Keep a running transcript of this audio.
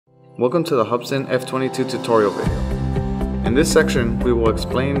Welcome to the Hubsan F22 tutorial video. In this section, we will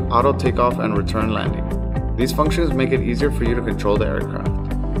explain auto takeoff and return landing. These functions make it easier for you to control the aircraft.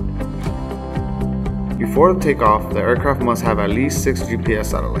 Before the takeoff, the aircraft must have at least 6 GPS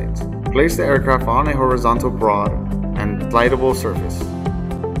satellites. Place the aircraft on a horizontal broad and glidable surface.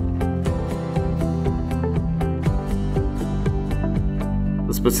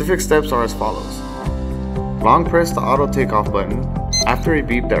 The specific steps are as follows. Long press the auto takeoff button. After a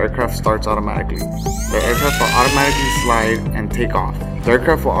beep, the aircraft starts automatically. The aircraft will automatically slide and take off. The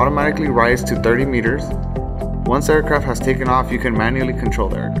aircraft will automatically rise to 30 meters. Once the aircraft has taken off, you can manually control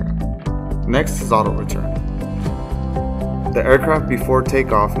the aircraft. Next is auto return. The aircraft before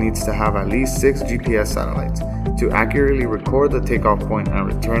takeoff needs to have at least 6 GPS satellites to accurately record the takeoff point and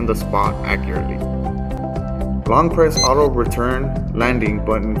return the spot accurately. Long press auto return landing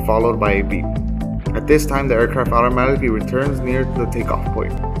button followed by a beep. At this time, the aircraft automatically returns near the takeoff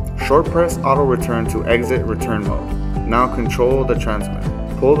point. Short press auto return to exit return mode. Now control the transmitter.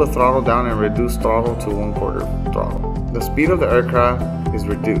 Pull the throttle down and reduce throttle to 1/4 throttle. The speed of the aircraft is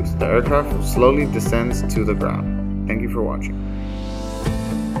reduced. The aircraft slowly descends to the ground. Thank you for watching.